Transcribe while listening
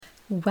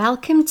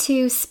Welcome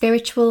to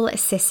Spiritual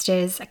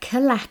Sisters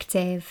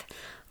Collective,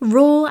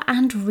 raw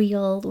and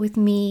real with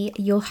me,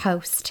 your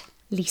host,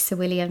 Lisa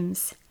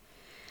Williams.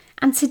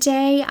 And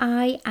today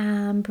I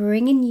am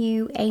bringing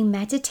you a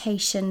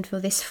meditation for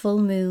this full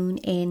moon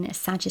in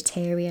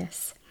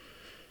Sagittarius.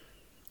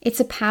 It's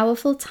a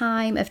powerful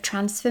time of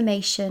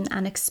transformation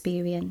and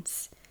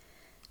experience,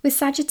 with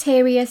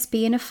Sagittarius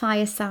being a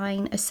fire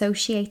sign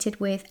associated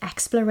with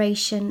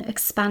exploration,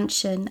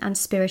 expansion, and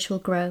spiritual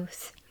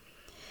growth.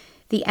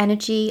 The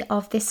energy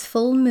of this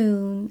full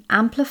moon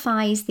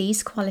amplifies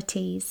these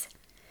qualities,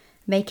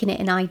 making it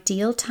an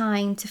ideal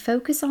time to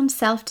focus on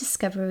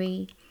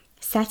self-discovery,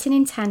 setting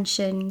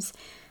intentions,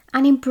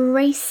 and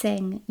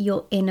embracing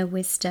your inner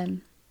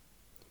wisdom.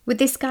 With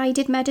this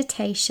guided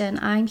meditation,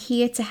 I'm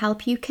here to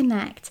help you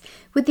connect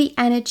with the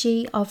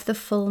energy of the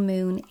full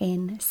moon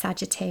in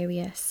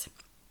Sagittarius.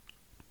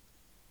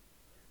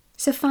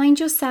 So find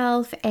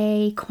yourself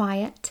a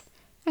quiet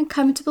and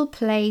comfortable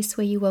place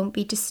where you won't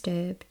be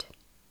disturbed.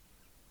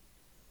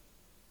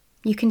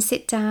 You can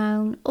sit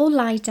down or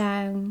lie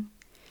down,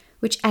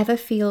 whichever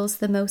feels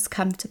the most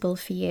comfortable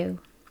for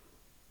you.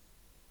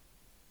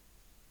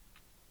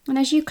 And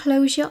as you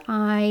close your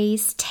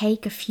eyes,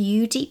 take a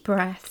few deep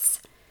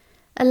breaths,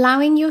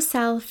 allowing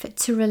yourself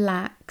to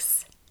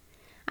relax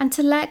and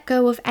to let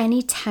go of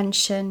any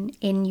tension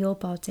in your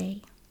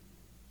body.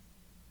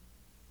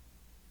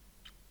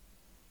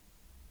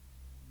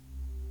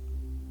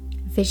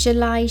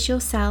 Visualize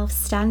yourself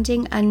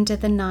standing under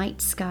the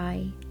night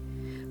sky,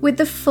 with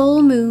the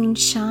full moon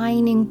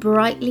shining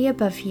brightly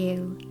above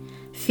you,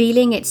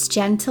 feeling its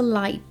gentle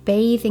light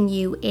bathing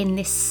you in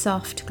this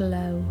soft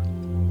glow.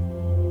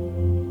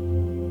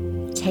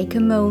 Take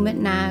a moment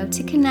now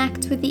to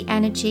connect with the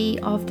energy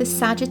of the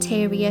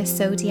Sagittarius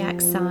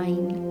zodiac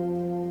sign.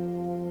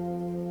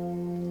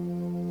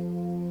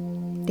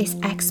 This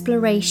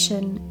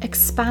exploration,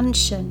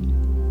 expansion,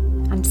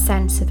 and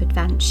sense of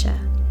adventure.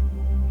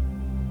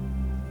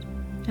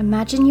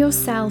 Imagine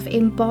yourself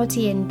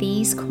embodying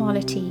these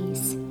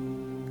qualities,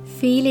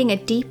 feeling a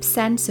deep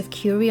sense of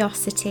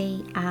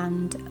curiosity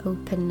and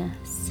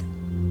openness.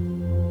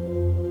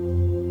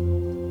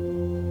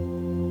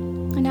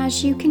 And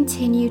as you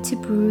continue to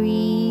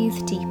breathe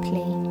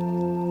deeply,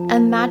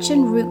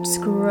 imagine roots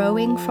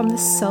growing from the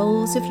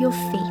soles of your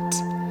feet,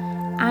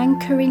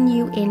 anchoring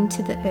you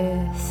into the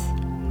earth.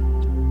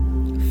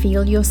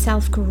 Feel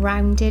yourself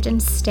grounded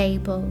and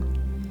stable,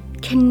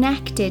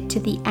 connected to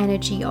the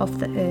energy of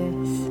the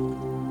earth.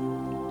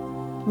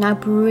 Now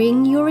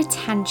bring your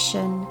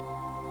attention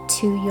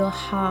to your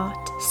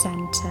heart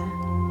center.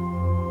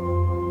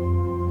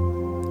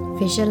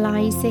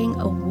 Visualizing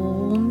a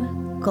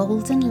warm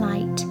golden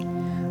light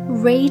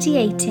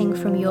radiating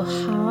from your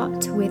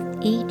heart with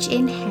each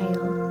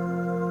inhale.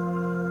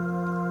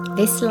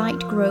 This light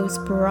grows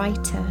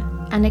brighter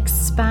and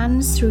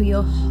expands through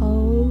your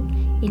whole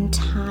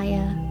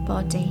entire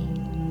body.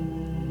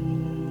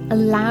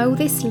 Allow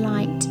this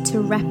light to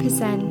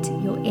represent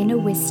your inner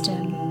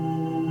wisdom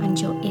and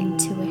your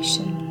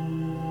intuition.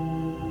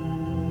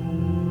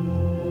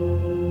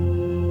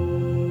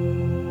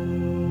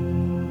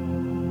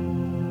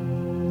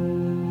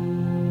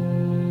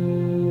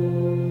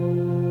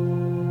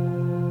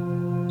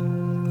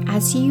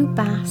 As you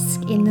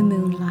bask in the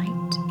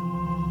moonlight,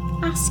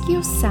 ask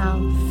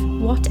yourself,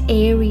 what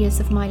areas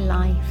of my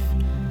life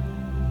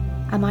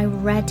am I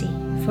ready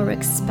for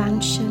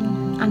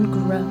expansion and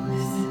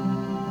growth?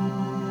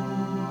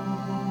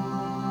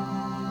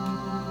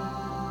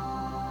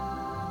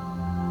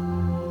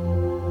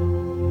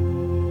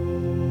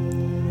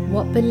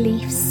 What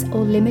beliefs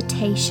or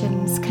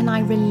limitations can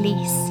I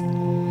release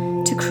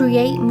to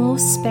create more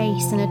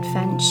space and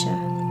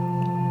adventure?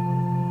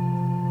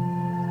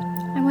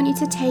 I want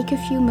you to take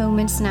a few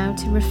moments now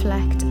to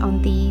reflect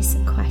on these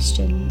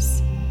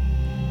questions,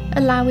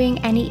 allowing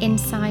any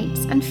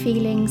insights and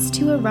feelings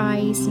to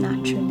arise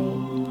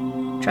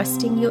naturally,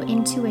 trusting your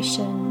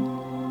intuition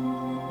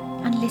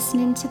and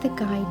listening to the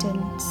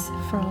guidance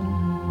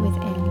from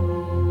within.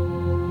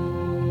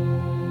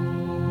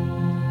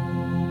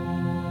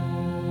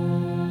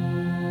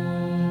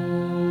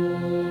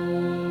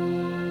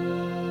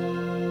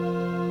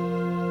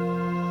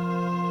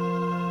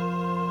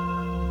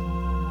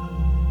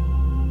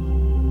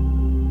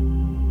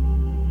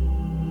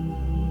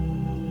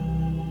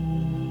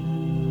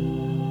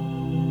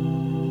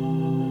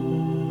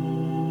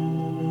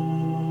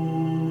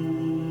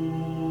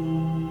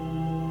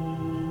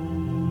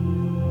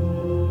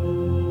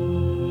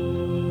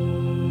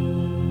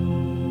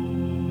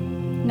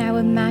 Now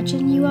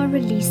imagine you are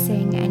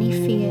releasing any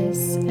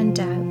fears and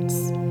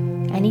doubts,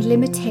 any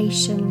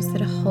limitations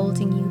that are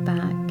holding you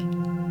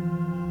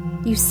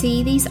back. You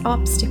see these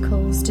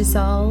obstacles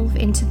dissolve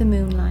into the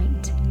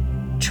moonlight,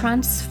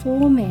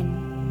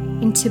 transforming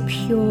into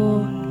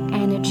pure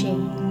energy.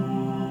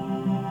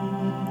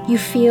 You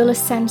feel a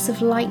sense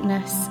of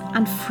lightness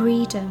and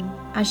freedom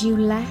as you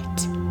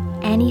let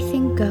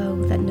anything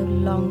go that no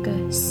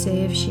longer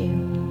serves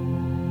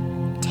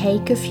you.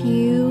 Take a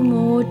few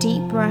more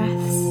deep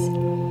breaths,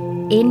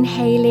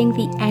 inhaling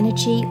the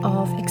energy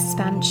of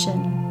expansion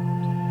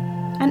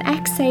and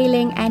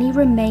exhaling any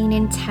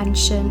remaining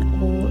tension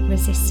or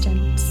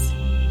resistance.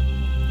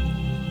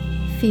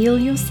 Feel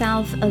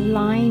yourself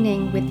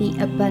aligning with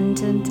the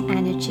abundant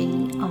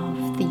energy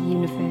of the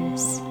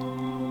universe.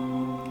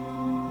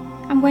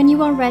 And when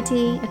you are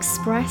ready,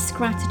 express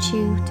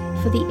gratitude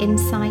for the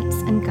insights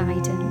and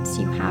guidance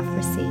you have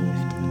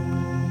received.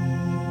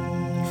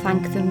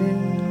 Thank the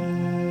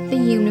moon, the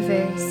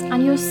universe,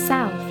 and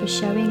yourself for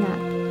showing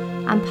up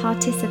and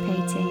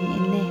participating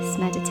in this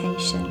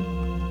meditation.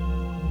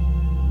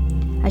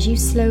 As you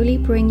slowly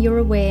bring your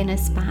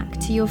awareness back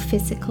to your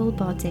physical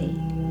body,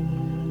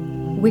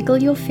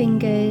 wiggle your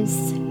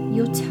fingers,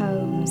 your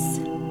toes,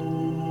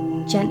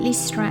 gently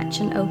stretch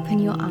and open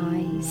your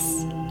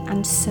eyes,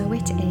 and so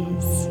it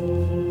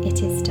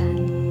is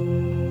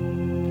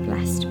done.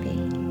 Blessed be.